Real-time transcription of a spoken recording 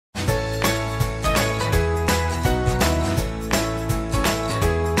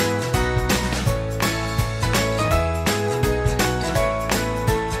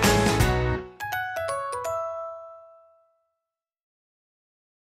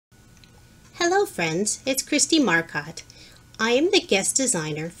Hello friends, it's Kristie Marcotte. I am the guest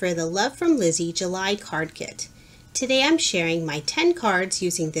designer for the Love from Lizi July card kit. Today I'm sharing my 10 cards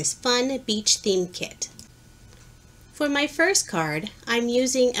using this fun beach theme kit. For my first card, I'm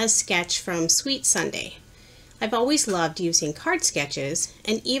using a sketch from Sweet Sunday. I've always loved using card sketches,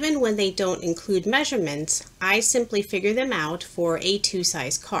 and even when they don't include measurements, I simply figure them out for A2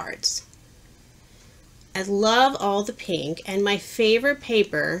 size cards. I love all the pink, and my favorite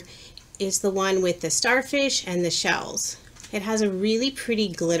paper is the one with the starfish and the shells. It has a really pretty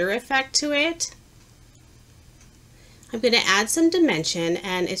glitter effect to it. I'm going to add some dimension,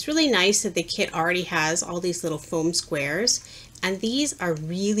 and it's really nice that the kit already has all these little foam squares, and these are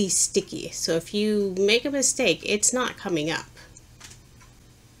really sticky, so if you make a mistake, it's not coming up.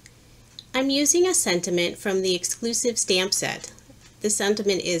 I'm using a sentiment from the exclusive stamp set. The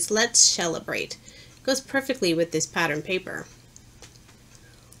sentiment is "Let's Celebrate." It goes perfectly with this pattern paper.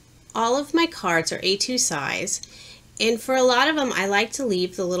 All of my cards are A2 size, and for a lot of them I like to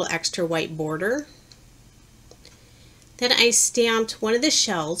leave the little extra white border. Then I stamped one of the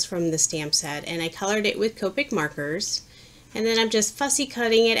shells from the stamp set, and I colored it with Copic markers, and then I'm just fussy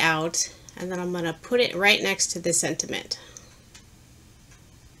cutting it out, and then I'm going to put it right next to the sentiment.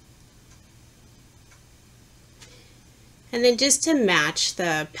 And then just to match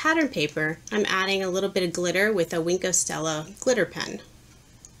the pattern paper, I'm adding a little bit of glitter with a Wink of Stella glitter pen.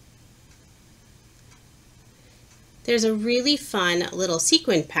 There's a really fun little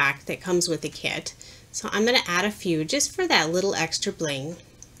sequin pack that comes with the kit, so I'm going to add a few just for that little extra bling.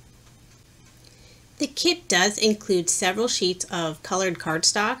 The kit does include several sheets of colored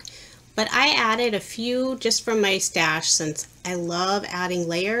cardstock, but I added a few just from my stash since I love adding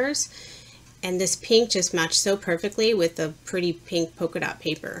layers, and this pink just matched so perfectly with the pretty pink polka dot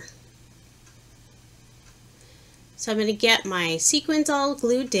paper. So I'm going to get my sequins all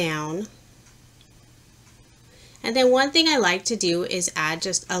glued down. And then one thing I like to do is add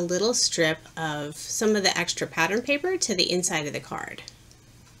just a little strip of some of the extra pattern paper to the inside of the card.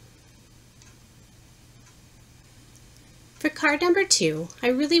 For card number 2, I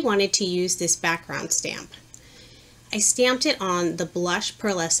really wanted to use this background stamp. I stamped it on the blush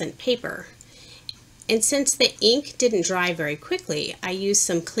pearlescent paper, and since the ink didn't dry very quickly, I used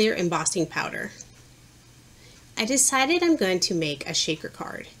some clear embossing powder. I decided I'm going to make a shaker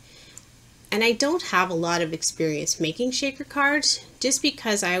card. And I don't have a lot of experience making shaker cards just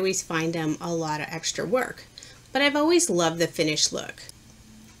because I always find them a lot of extra work, but I've always loved the finished look.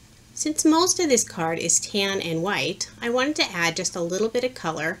 Since most of this card is tan and white, I wanted to add just a little bit of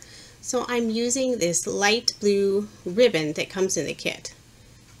color, so I'm using this light blue ribbon that comes in the kit.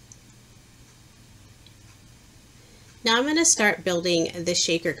 Now I'm going to start building the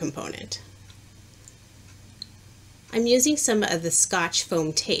shaker component. I'm using some of the Scotch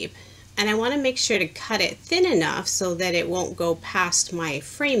foam tape, and I want to make sure to cut it thin enough so that it won't go past my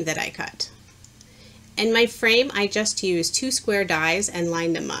frame that I cut. In my frame, I just used 2 square dies and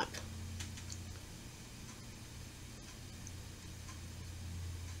lined them up.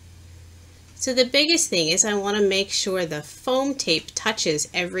 So the biggest thing is I want to make sure the foam tape touches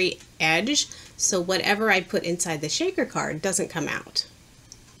every edge so whatever I put inside the shaker card doesn't come out.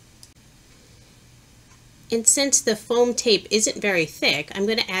 And since the foam tape isn't very thick, I'm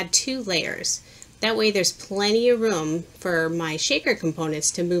going to add 2 layers. That way there's plenty of room for my shaker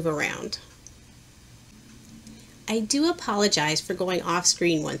components to move around. I do apologize for going off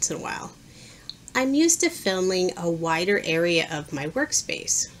screen once in a while. I'm used to filming a wider area of my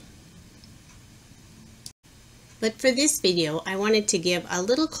workspace. But for this video, I wanted to give a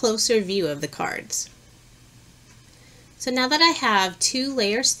little closer view of the cards. So now that I have 2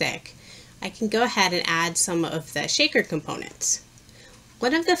 layers thick, I can go ahead and add some of the shaker components.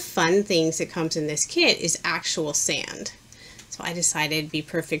 One of the fun things that comes in this kit is actual sand. So I decided it'd be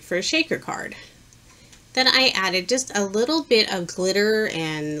perfect for a shaker card. Then I added just a little bit of glitter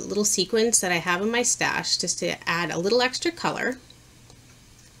and little sequins that I have in my stash just to add a little extra color.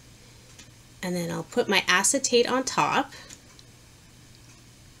 And then I'll put my acetate on top.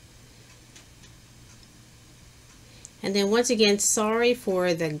 And then once again, sorry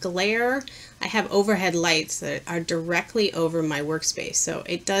for the glare. I have overhead lights that are directly over my workspace, so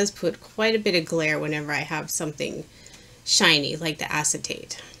it does put quite a bit of glare whenever I have something shiny like the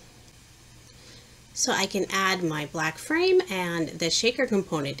acetate. So I can add my black frame, and the shaker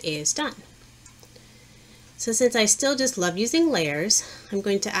component is done. So since I still just love using layers, I'm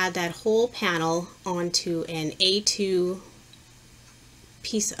going to add that whole panel onto an A2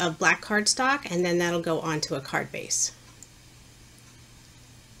 piece of black cardstock, and then that'll go onto a card base.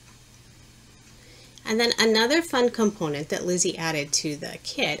 And then another fun component that Lizi added to the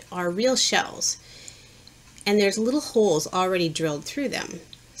kit are real shells. And there's little holes already drilled through them.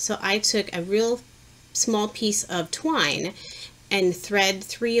 So I took a real small piece of twine and thread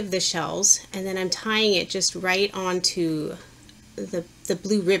 3 of the shells, and then I'm tying it just right onto the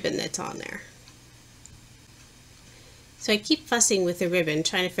blue ribbon that's on there. So I keep fussing with the ribbon,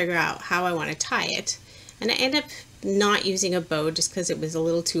 trying to figure out how I want to tie it, and I end up not using a bow just because it was a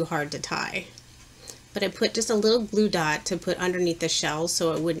little too hard to tie. But I put just a little glue dot to put underneath the shell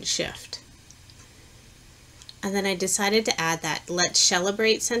so it wouldn't shift. And then I decided to add that "Let's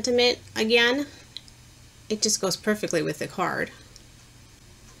Celebrate" sentiment again. It just goes perfectly with the card.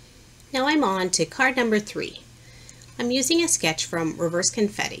 Now I'm on to card number 3. I'm using a sketch from Reverse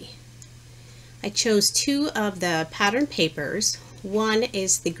Confetti. I chose 2 of the pattern papers. One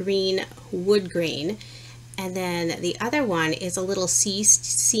is the green wood grain, and then the other one is a little sea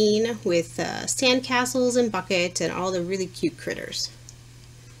scene with sandcastles and buckets and all the really cute critters.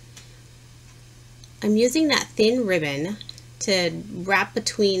 I'm using that thin ribbon to wrap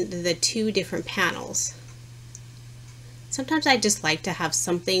between the 2 different panels. Sometimes I just like to have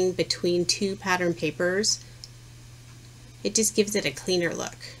something between 2 pattern papers. It just gives it a cleaner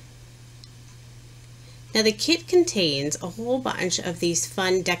look. Now the kit contains a whole bunch of these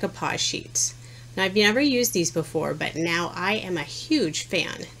fun decoupage sheets. Now I've never used these before, but now I am a huge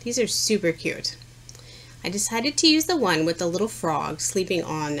fan. These are super cute. I decided to use the one with the little frog sleeping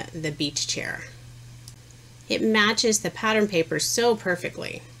on the beach chair. It matches the pattern paper so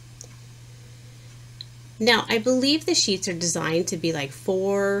perfectly. Now I believe the sheets are designed to be like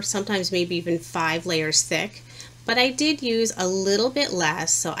 4, sometimes maybe even 5 layers thick, but I did use a little bit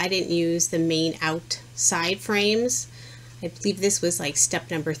less, so I didn't use the main outside frames. I believe this was like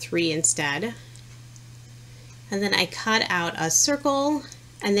step number 3 instead. And then I cut out a circle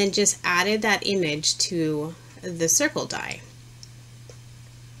and then just added that image to the circle die.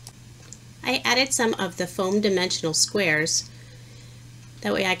 I added some of the foam dimensional squares.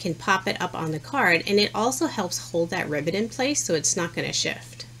 That way I can pop it up on the card, and it also helps hold that ribbon in place so it's not going to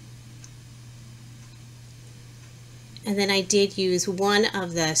shift. And then I did use one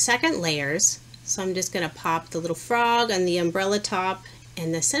of the second layers, so I'm just going to pop the little frog on the umbrella top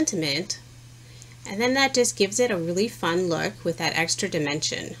and the sentiment, and then that just gives it a really fun look with that extra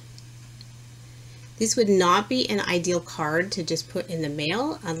dimension. This would not be an ideal card to just put in the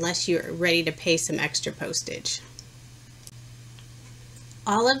mail unless you're ready to pay some extra postage.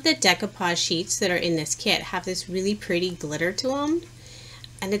 All of the decoupage sheets that are in this kit have this really pretty glitter to them,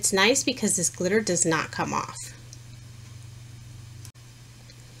 and it's nice because this glitter does not come off.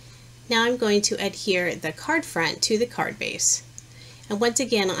 Now I'm going to adhere the card front to the card base, and once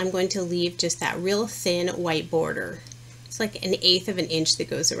again I'm going to leave just that real thin white border. It's like 1/8 of an inch that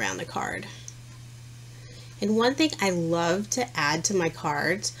goes around the card. And one thing I love to add to my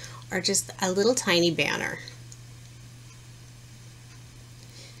cards are just a little tiny banner.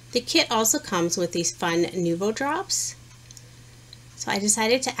 The kit also comes with these fun Nuvo drops. So I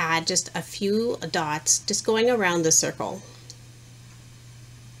decided to add just a few dots just going around the circle.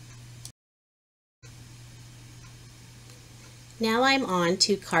 Now I'm on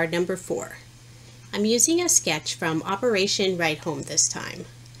to card number 4. I'm using a sketch from Operation Ride Home this time.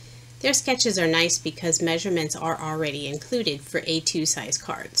 Their sketches are nice because measurements are already included for A2 size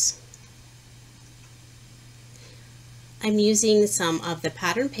cards. I'm using some of the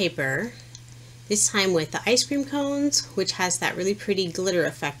pattern paper, this time with the ice cream cones, which has that really pretty glitter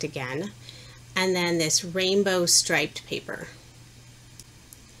effect again, and then this rainbow striped paper.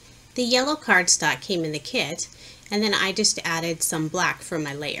 The yellow cardstock came in the kit, and then I just added some black for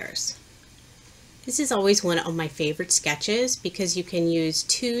my layers. This is always one of my favorite sketches because you can use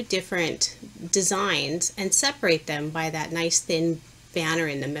 2 different designs and separate them by that nice thin banner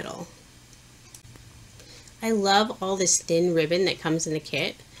in the middle. I love all this thin ribbon that comes in the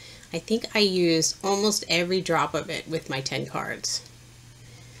kit. I think I use almost every drop of it with my 10 cards.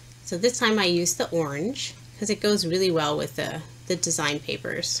 So this time I used the orange because it goes really well with the design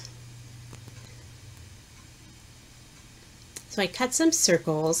papers. So I cut some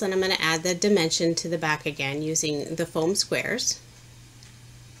circles, and I'm going to add the dimension to the back again using the foam squares.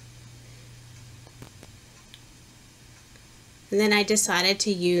 And then I decided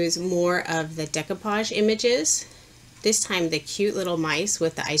to use more of the decoupage images, this time the cute little mice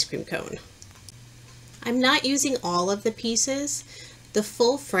with the ice cream cone. I'm not using all of the pieces. The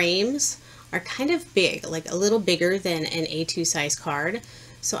full frames are kind of big, like a little bigger than an A2 size card,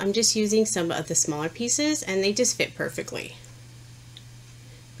 so I'm just using some of the smaller pieces and they just fit perfectly.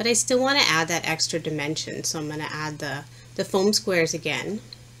 But I still want to add that extra dimension, so I'm going to add the foam squares again.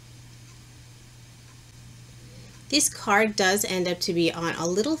 This card does end up to be on a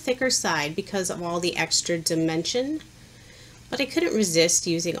little thicker side because of all the extra dimension, but I couldn't resist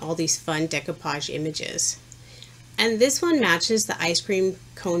using all these fun decoupage images. And this one matches the ice cream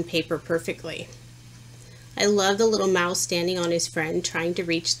cone paper perfectly. I love the little mouse standing on his friend trying to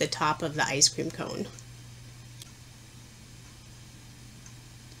reach the top of the ice cream cone.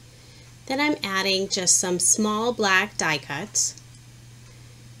 Then I'm adding just some small black die cuts.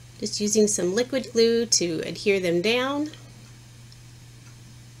 Just using some liquid glue to adhere them down.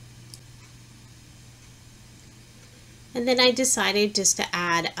 And then I decided just to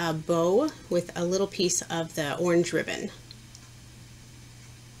add a bow with a little piece of the orange ribbon.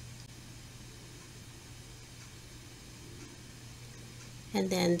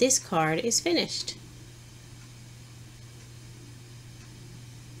 And then this card is finished.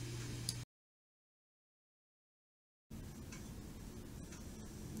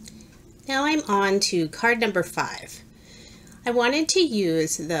 Now I'm on to card number 5. I wanted to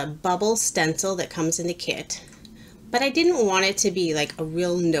use the bubble stencil that comes in the kit, but I didn't want it to be like a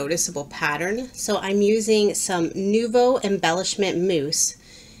real noticeable pattern, so I'm using some Nouveau embellishment mousse.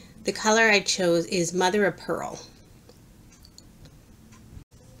 The color I chose is Mother of Pearl.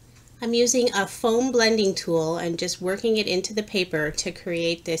 I'm using a foam blending tool and just working it into the paper to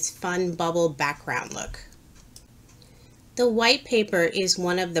create this fun bubble background look. The white paper is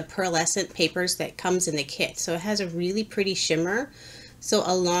one of the pearlescent papers that comes in the kit, so it has a really pretty shimmer. So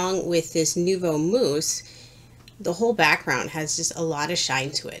along with this Nouveau mousse, the whole background has just a lot of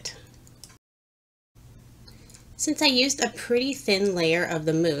shine to it. Since I used a pretty thin layer of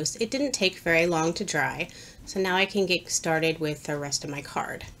the mousse, it didn't take very long to dry, so now I can get started with the rest of my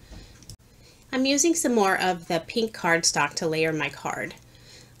card. I'm using some more of the pink cardstock to layer my card.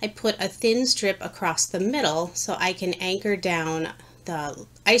 I put a thin strip across the middle so I can anchor down the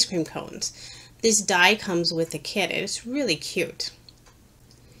ice cream cones. This die comes with the kit and it's really cute.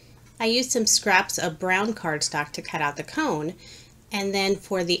 I used some scraps of brown cardstock to cut out the cone, and then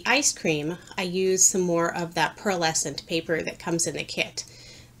for the ice cream I used some more of that pearlescent paper that comes in the kit.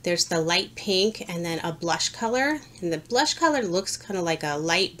 There's the light pink and then a blush color, and the blush color looks kind of like a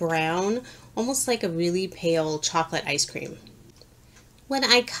light brown, almost like a really pale chocolate ice cream. When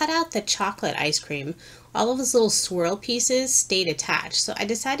I cut out the chocolate ice cream, all of those little swirl pieces stayed attached, so I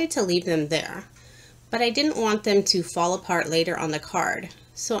decided to leave them there. But I didn't want them to fall apart later on the card,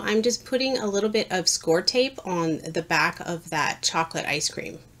 so I'm just putting a little bit of score tape on the back of that chocolate ice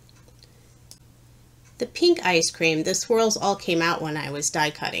cream. The pink ice cream, the swirls all came out when I was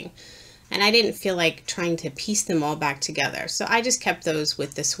die cutting, and I didn't feel like trying to piece them all back together, so I just kept those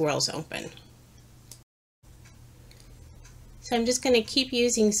with the swirls open. So I'm just going to keep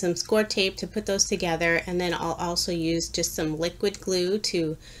using some score tape to put those together, and then I'll also use just some liquid glue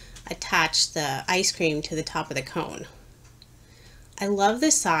to attach the ice cream to the top of the cone. I love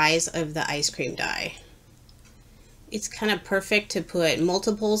the size of the ice cream die. It's kind of perfect to put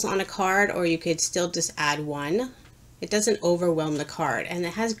multiples on a card, or you could still just add one. It doesn't overwhelm the card, and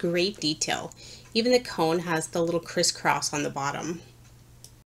it has great detail. Even the cone has the little crisscross on the bottom.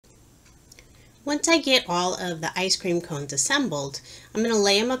 Once I get all of the ice cream cones assembled, I'm going to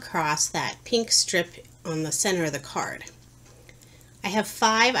lay them across that pink strip on the center of the card. I have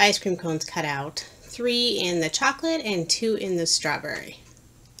 5 ice cream cones cut out, 3 in the chocolate and 2 in the strawberry.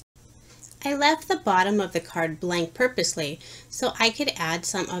 I left the bottom of the card blank purposely so I could add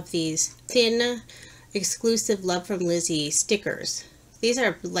some of these thin, exclusive Love from Lizi stickers. These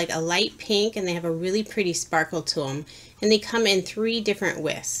are like a light pink and they have a really pretty sparkle to them, and they come in 3 different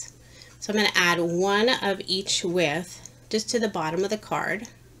widths. So I'm going to add 1 of each width just to the bottom of the card.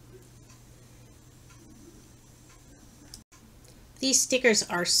 These stickers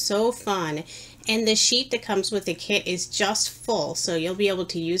are so fun, and the sheet that comes with the kit is just full, so you'll be able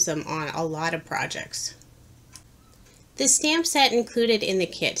to use them on a lot of projects. The stamp set included in the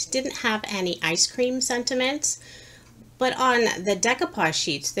kit didn't have any ice cream sentiments, but on the decoupage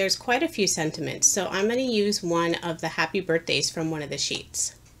sheets there's quite a few sentiments, so I'm going to use one of the happy birthdays from one of the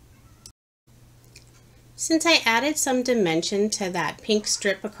sheets. Since I added some dimension to that pink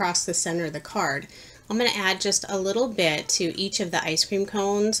strip across the center of the card, I'm going to add just a little bit to each of the ice cream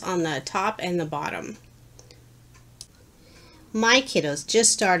cones on the top and the bottom. My kiddos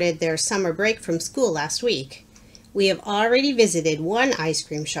just started their summer break from school last week. We have already visited one ice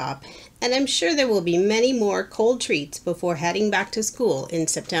cream shop, and I'm sure there will be many more cold treats before heading back to school in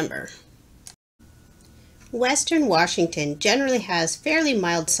September. Western Washington generally has fairly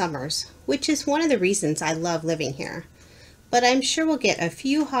mild summers, which is one of the reasons I love living here. But I'm sure we'll get a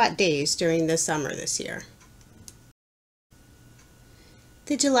few hot days during the summer this year.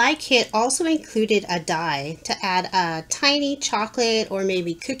 The July kit also included a die to add a tiny chocolate or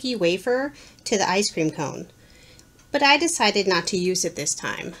maybe cookie wafer to the ice cream cone, but I decided not to use it this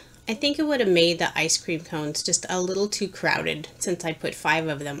time. I think it would have made the ice cream cones just a little too crowded since I put 5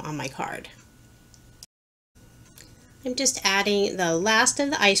 of them on my card. I'm just adding the last of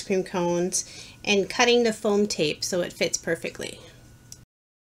the ice cream cones and cutting the foam tape so it fits perfectly.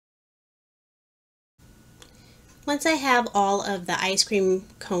 Once I have all of the ice cream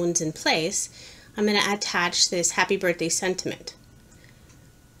cones in place, I'm going to attach this happy birthday sentiment.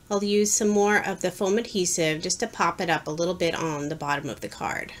 I'll use some more of the foam adhesive just to pop it up a little bit on the bottom of the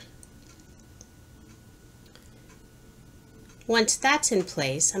card. Once that's in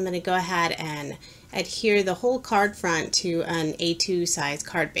place, I'm going to go ahead and adhere the whole card front to an A2 size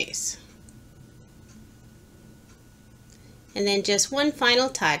card base. And then just one final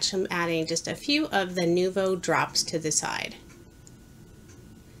touch, I'm adding just a few of the Nuvo drops to the side.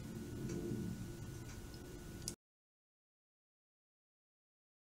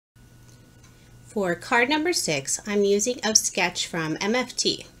 For card number 6, I'm using a sketch from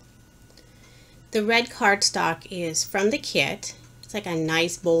MFT. The red cardstock is from the kit. It's like a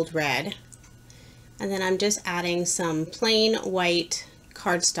nice bold red. And then I'm just adding some plain white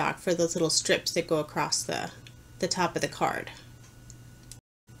cardstock for those little strips that go across the top of the card.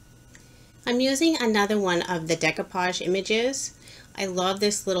 I'm using another one of the decoupage images. I love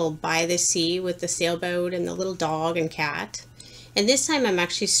this little by the sea with the sailboat and the little dog and cat. And this time I'm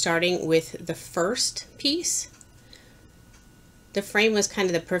actually starting with the first piece. The frame was kind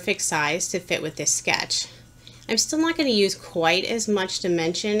of the perfect size to fit with this sketch. I'm still not going to use quite as much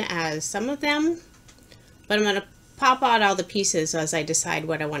dimension as some of them, but I'm going to pop out all the pieces as I decide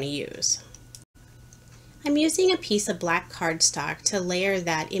what I want to use. I'm using a piece of black cardstock to layer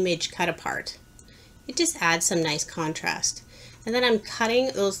that image cut apart. It just adds some nice contrast. And then I'm cutting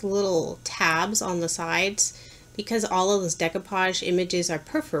those little tabs on the sides because all of those decoupage images are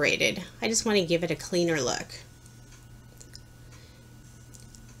perforated. I just want to give it a cleaner look.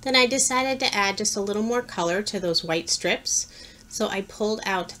 Then I decided to add just a little more color to those white strips. So I pulled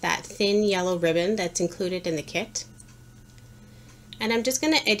out that thin yellow ribbon that's included in the kit. And I'm just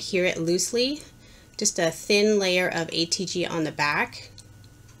going to adhere it loosely. Just a thin layer of ATG on the back.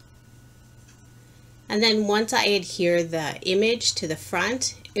 And then once I adhere the image to the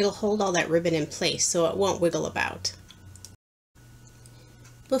front, it'll hold all that ribbon in place so it won't wiggle about.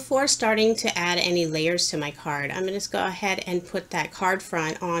 Before starting to add any layers to my card, I'm going to just go ahead and put that card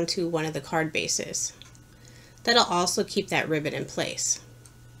front onto one of the card bases. That'll also keep that ribbon in place.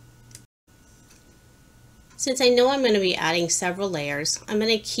 Since I know I'm going to be adding several layers, I'm going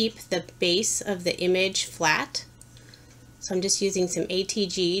to keep the base of the image flat. So I'm just using some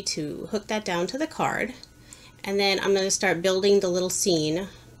ATG to hook that down to the card. And then I'm going to start building the little scene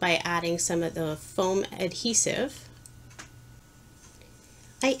by adding some of the foam adhesive.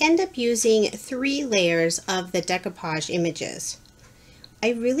 I end up using 3 layers of the decoupage images.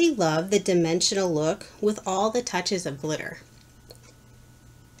 I really love the dimensional look with all the touches of glitter.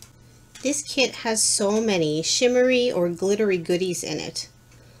 This kit has so many shimmery or glittery goodies in it.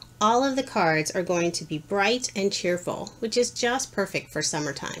 All of the cards are going to be bright and cheerful, which is just perfect for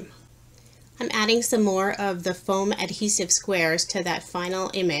summertime. I'm adding some more of the foam adhesive squares to that final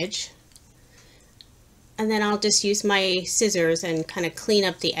image. And then I'll just use my scissors and kind of clean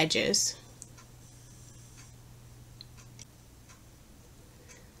up the edges.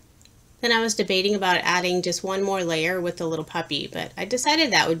 Then I was debating about adding just one more layer with the little puppy, but I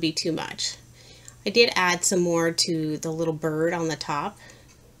decided that would be too much. I did add some more to the little bird on the top,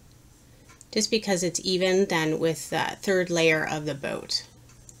 just because it's even then with that 3rd layer of the boat.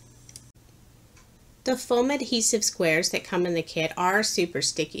 The foam adhesive squares that come in the kit are super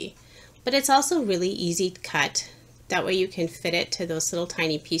sticky, but it's also really easy to cut. That way you can fit it to those little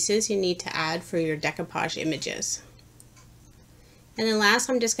tiny pieces you need to add for your decoupage images. And then last,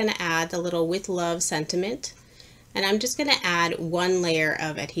 I'm just going to add the little with love sentiment, and I'm just going to add 1 layer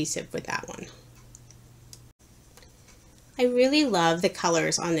of adhesive with that one. I really love the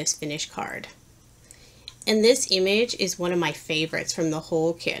colors on this finished card, and this image is one of my favorites from the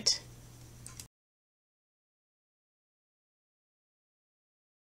whole kit.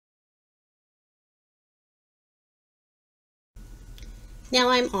 Now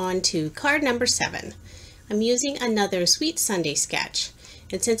I'm on to card number 7. I'm using another Sweet Sunday sketch,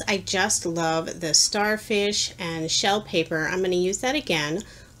 and since I just love the starfish and shell paper, I'm going to use that again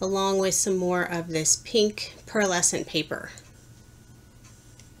along with some more of this pink pearlescent paper.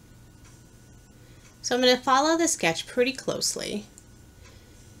 So I'm going to follow the sketch pretty closely,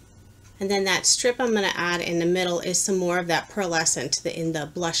 And then that strip I'm going to add in the middle is some more of that pearlescent in the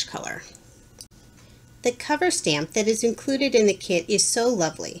blush color. The cover stamp that is included in the kit is so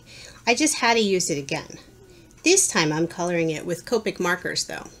lovely. I just had to use it again. This time I'm coloring it with Copic markers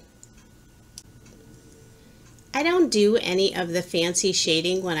though. I don't do any of the fancy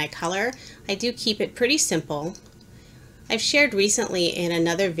shading when I color. I do keep it pretty simple. I've shared recently in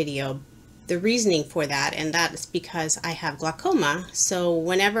another video the reasoning for that, and that's because I have glaucoma, so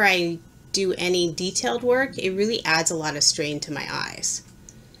whenever I do any detailed work, it really adds a lot of strain to my eyes.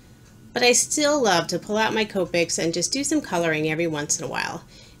 But I still love to pull out my Copics and just do some coloring every once in a while,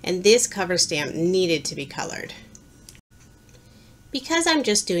 and this cover stamp needed to be colored. Because I'm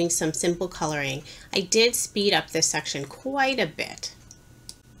just doing some simple coloring, I did speed up this section quite a bit.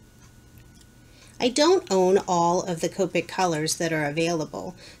 I don't own all of the Copic colors that are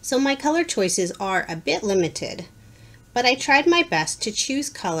available, so my color choices are a bit limited, but I tried my best to choose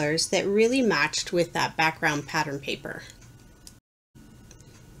colors that really matched with that background pattern paper.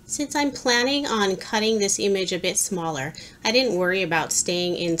 Since I'm planning on cutting this image a bit smaller, I didn't worry about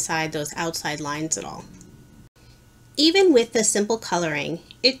staying inside those outside lines at all. Even with the simple coloring,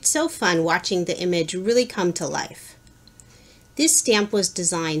 it's so fun watching the image really come to life. This stamp was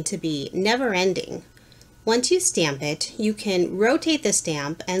designed to be never-ending. Once you stamp it, you can rotate the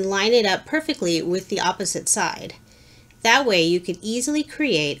stamp and line it up perfectly with the opposite side. That way you could easily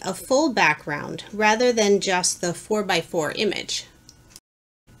create a full background rather than just the 4x4 image.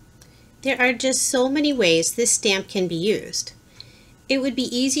 There are just so many ways this stamp can be used. It would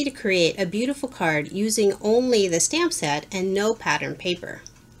be easy to create a beautiful card using only the stamp set and no pattern paper.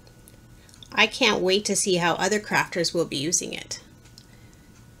 I can't wait to see how other crafters will be using it.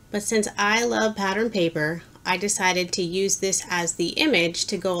 But since I love pattern paper, I decided to use this as the image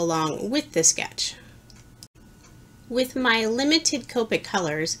to go along with the sketch. With my limited Copic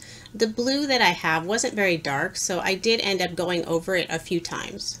colors, the blue that I have wasn't very dark, so I did end up going over it a few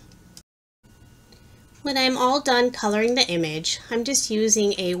times. When I'm all done coloring the image, I'm just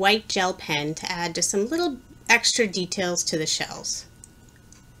using a white gel pen to add just some little extra details to the shells.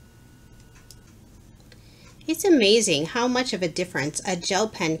 It's amazing how much of a difference a gel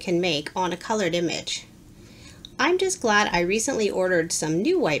pen can make on a colored image. I'm just glad I recently ordered some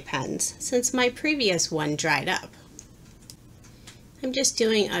new white pens since my previous one dried up. I'm just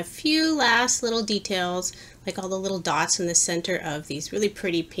doing a few last little details, like all the little dots in the center of these really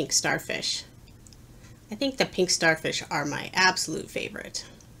pretty pink starfish. I think the pink starfish are my absolute favorite.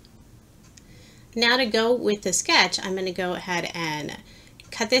 Now to go with the sketch, I'm going to go ahead and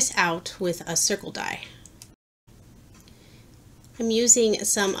cut this out with a circle die. I'm using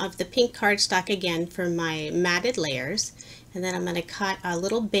some of the pink cardstock again for my matted layers, and then I'm going to cut a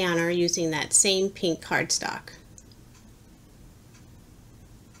little banner using that same pink cardstock.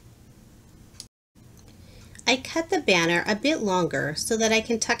 I cut the banner a bit longer so that I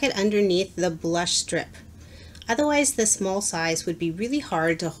can tuck it underneath the blush strip. Otherwise, the small size would be really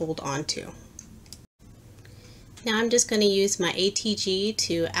hard to hold on to. Now I'm just going to use my ATG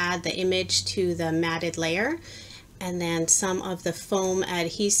to add the image to the matted layer, and then some of the foam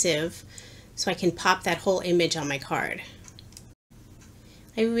adhesive so I can pop that whole image on my card.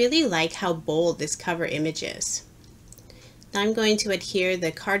 I really like how bold this cover image is. Now I'm going to adhere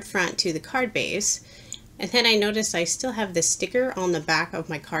the card front to the card base, and then I noticed I still have the sticker on the back of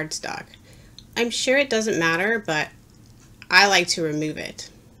my cardstock. I'm sure it doesn't matter, but I like to remove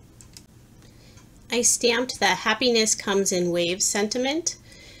it. I stamped the happiness comes in waves sentiment,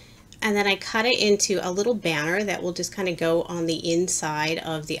 and then I cut it into a little banner that will just kind of go on the inside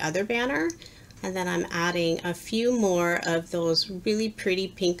of the other banner, and then I'm adding a few more of those really pretty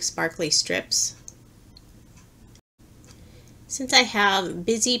pink sparkly strips. Since I have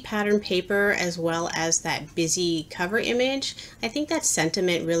busy pattern paper as well as that busy cover image, I think that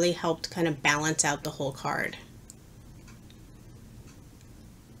sentiment really helped kind of balance out the whole card.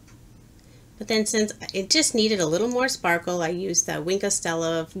 But then since it just needed a little more sparkle, I used the Wink of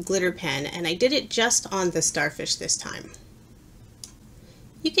Stella glitter pen, and I did it just on the starfish this time.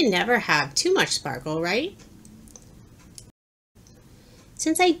 You can never have too much sparkle, right?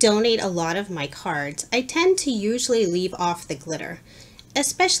 Since I donate a lot of my cards, I tend to usually leave off the glitter,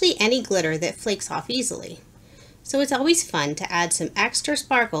 especially any glitter that flakes off easily. So it's always fun to add some extra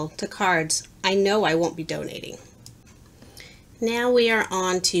sparkle to cards I know I won't be donating. Now we are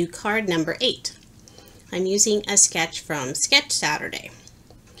on to card number 8. I'm using a sketch from Sketch Saturday.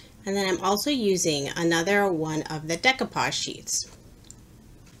 And then I'm also using another one of the decoupage sheets.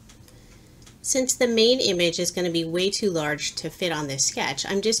 Since the main image is going to be way too large to fit on this sketch,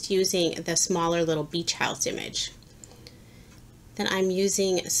 I'm just using the smaller little beach house image. Then I'm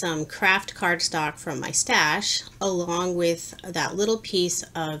using some craft cardstock from my stash along with that little piece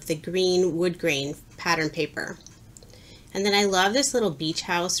of the green wood grain pattern paper. And then I love this little beach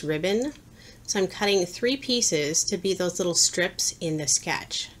house ribbon, so I'm cutting 3 pieces to be those little strips in the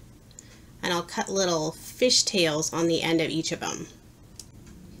sketch. And I'll cut little fish tails on the end of each of them.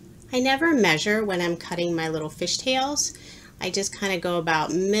 I never measure when I'm cutting my little fish tails. I just kind of go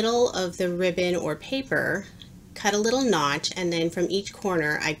about middle of the ribbon or paper, cut a little notch, and then from each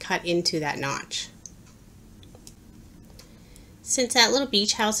corner I cut into that notch. Since that little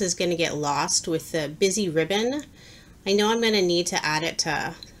beach house is going to get lost with the busy ribbon, I know I'm going to need to add it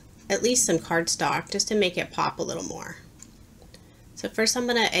to at least some cardstock just to make it pop a little more. So first I'm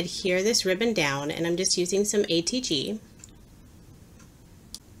going to adhere this ribbon down, and I'm just using some ATG.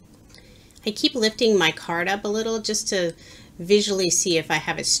 I keep lifting my card up a little just to visually see if I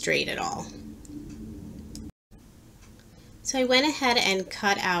have it straight at all. So I went ahead and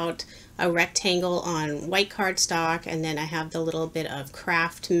cut out a rectangle on white cardstock, and then I have the little bit of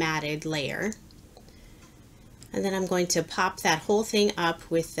craft matted layer. And then I'm going to pop that whole thing up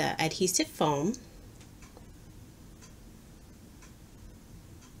with the adhesive foam.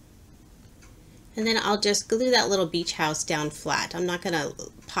 And then I'll just glue that little beach house down flat. I'm not going to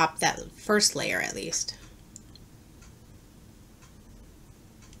pop that first layer at least.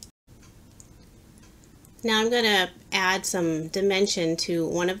 Now I'm going to add some dimension to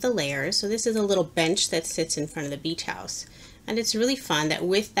one of the layers. So this is a little bench that sits in front of the beach house. And it's really fun that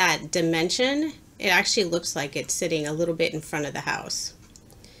with that dimension, it actually looks like it's sitting a little bit in front of the house.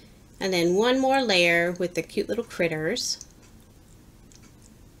 And then one more layer with the cute little critters.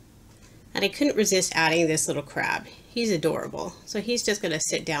 And I couldn't resist adding this little crab. He's adorable. So he's just going to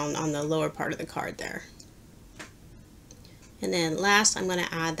sit down on the lower part of the card there. And then last, I'm going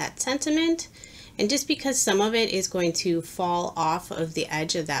to add that sentiment. And just because some of it is going to fall off of the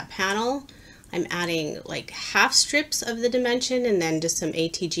edge of that panel, I'm adding like half strips of the dimension and then just some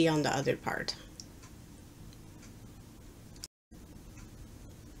ATG on the other part.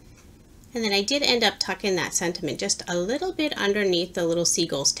 And then I did end up tucking that sentiment just a little bit underneath the little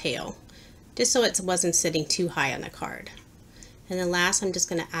seagull's tail, just so it wasn't sitting too high on the card. And then last, I'm just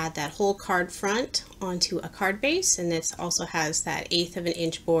going to add that whole card front onto a card base, and this also has that 1/8 of an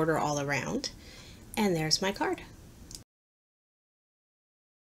inch border all around. And there's my card.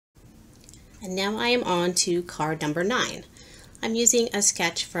 And now I am on to card number 9. I'm using a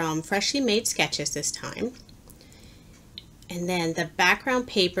sketch from Freshly Made Sketches this time. And then the background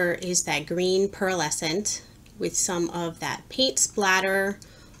paper is that green pearlescent with some of that paint splatter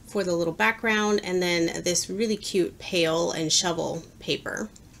for the little background, and then this really cute pail and shovel paper.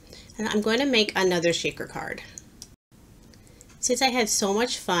 And I'm going to make another shaker card. Since I had so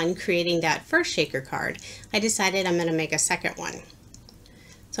much fun creating that first shaker card, I decided I'm going to make a second one.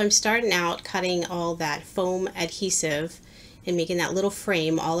 So I'm starting out cutting all that foam adhesive and making that little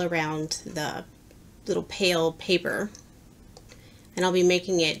frame all around the little pail paper. And I'll be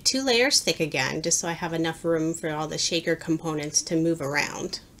making it 2 layers thick again, just so I have enough room for all the shaker components to move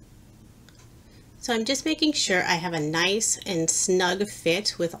around. So I'm just making sure I have a nice and snug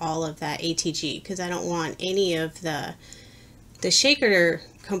fit with all of that ATG, because I don't want any of the shaker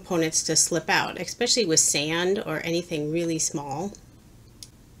components to slip out, especially with sand or anything really small.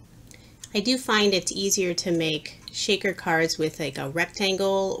 I do find it's easier to make shaker cards with like a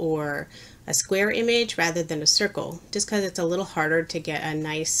rectangle or a square image rather than a circle, just because it's a little harder to get a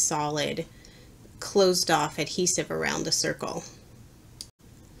nice solid closed off adhesive around the circle.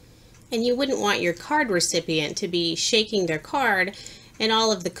 And you wouldn't want your card recipient to be shaking their card and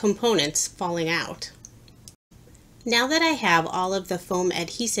all of the components falling out. Now that I have all of the foam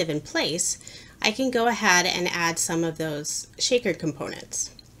adhesive in place, I can go ahead and add some of those shaker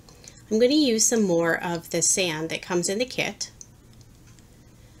components. I'm going to use some more of the sand that comes in the kit.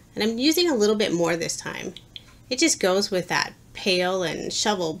 And I'm using a little bit more this time. It just goes with that pail and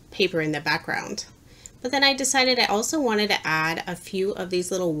shovel paper in the background. But then I decided I also wanted to add a few of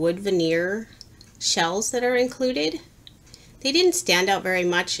these little wood veneer shells that are included. They didn't stand out very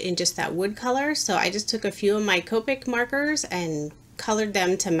much in just that wood color, so I just took a few of my Copic markers and colored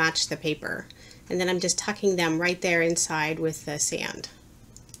them to match the paper. And then I'm just tucking them right there inside with the sand.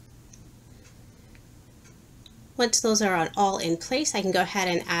 Once those are all in place, I can go ahead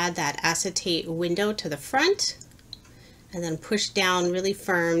and add that acetate window to the front and then push down really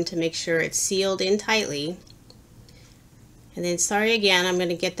firm to make sure it's sealed in tightly. And then sorry again, I'm going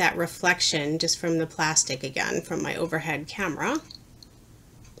to get that reflection just from the plastic again from my overhead camera.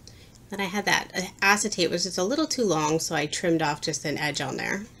 Then I had that acetate was just a little too long, so I trimmed off just an edge on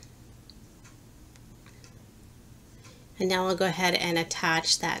there. And now I'll go ahead and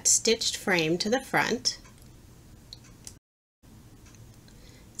attach that stitched frame to the front.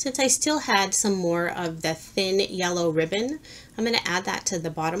 Since I still had some more of the thin yellow ribbon, I'm going to add that to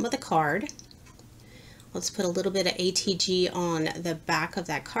the bottom of the card. Let's put a little bit of ATG on the back of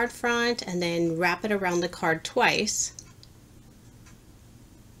that card front and then wrap it around the card twice.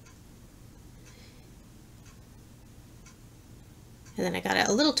 And then I got it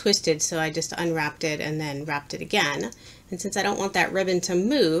a little twisted, so I just unwrapped it and then wrapped it again. And since I don't want that ribbon to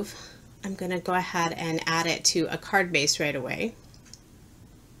move, I'm going to go ahead and add it to a card base right away.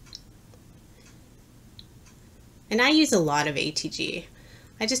 And I use a lot of ATG.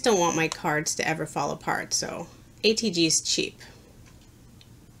 I just don't want my cards to ever fall apart, so ATG is cheap.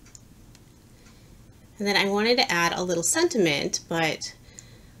 And then I wanted to add a little sentiment, but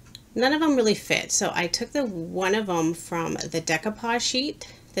none of them really fit, so I took one of them from the decoupage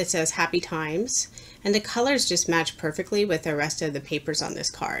sheet that says Happy Times, and the colors just match perfectly with the rest of the papers on this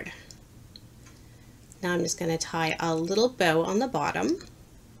card. Now I'm just going to tie a little bow on the bottom.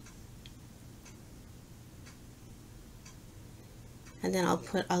 And then I'll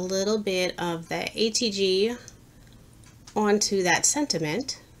put a little bit of the ATG onto that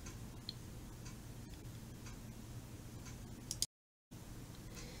sentiment.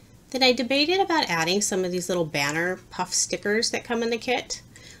 Then I debated about adding some of these little banner puff stickers that come in the kit.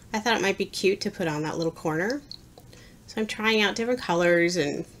 I thought it might be cute to put on that little corner. So I'm trying out different colors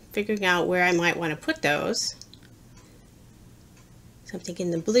and figuring out where I might want to put those. So I'm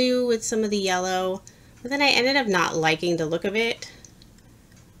thinking the blue with some of the yellow, but then I ended up not liking the look of it.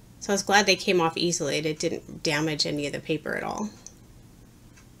 So I was glad they came off easily. It didn't damage any of the paper at all.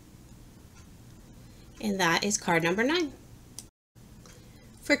 And that is card number 9.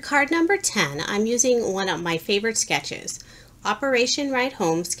 For card number 10, I'm using one of my favorite sketches, Operation Ride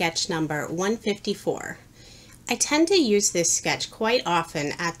Home sketch number 154. I tend to use this sketch quite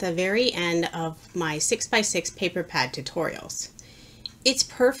often at the very end of my 6x6 paper pad tutorials. It's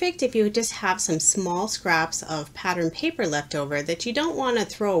perfect if you just have some small scraps of pattern paper left over that you don't want to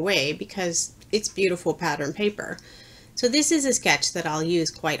throw away because it's beautiful pattern paper. So this is a sketch that I'll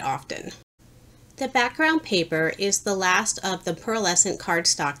use quite often. The background paper is the last of the pearlescent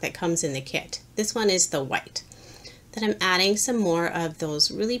cardstock that comes in the kit. This one is the white. Then I'm adding some more of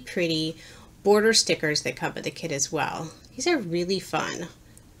those really pretty border stickers that come with the kit as well. These are really fun.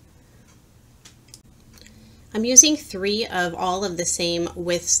 I'm using 3 of all of the same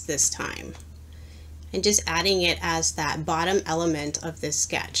widths this time and just adding it as that bottom element of this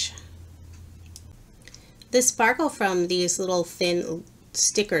sketch. The sparkle from these little thin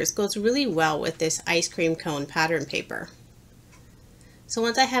stickers goes really well with this ice cream cone pattern paper. So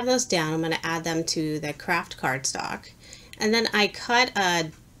once I have those down, I'm going to add them to the craft cardstock, and then I cut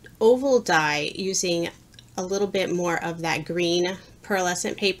a oval die using a little bit more of that green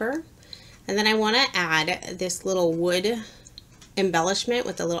pearlescent paper. And then I want to add this little wood embellishment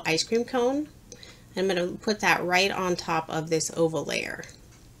with a little ice cream cone. I'm going to put that right on top of this oval layer.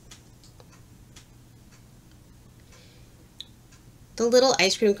 The little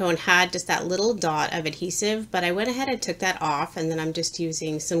ice cream cone had just that little dot of adhesive, but I went ahead and took that off, and then I'm just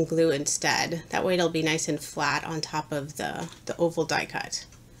using some glue instead. That way it'll be nice and flat on top of the oval die cut.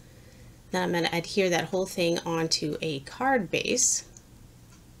 Then I'm going to adhere that whole thing onto a card base.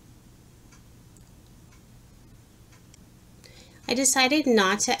 I decided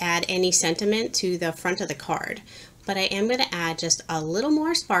not to add any sentiment to the front of the card, but I am going to add just a little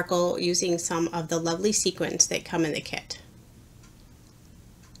more sparkle using some of the lovely sequins that come in the kit.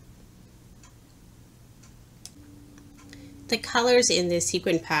 The colors in this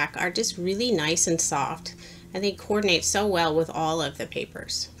sequin pack are just really nice and soft, and they coordinate so well with all of the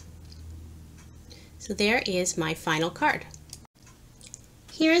papers. So there is my final card.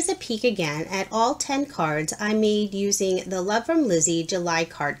 Here is a peek again at all 10 cards I made using the Love from Lizi July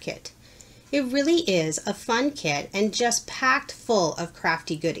card kit. It really is a fun kit and just packed full of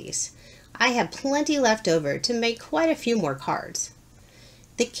crafty goodies. I have plenty left over to make quite a few more cards.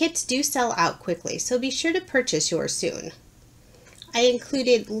 The kits do sell out quickly, so be sure to purchase yours soon. I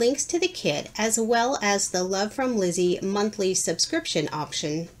included links to the kit as well as the Love from Lizi monthly subscription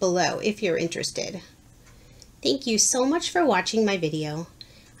option below if you're interested. Thank you so much for watching my video.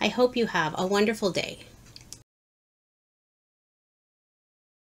 I hope you have a wonderful day.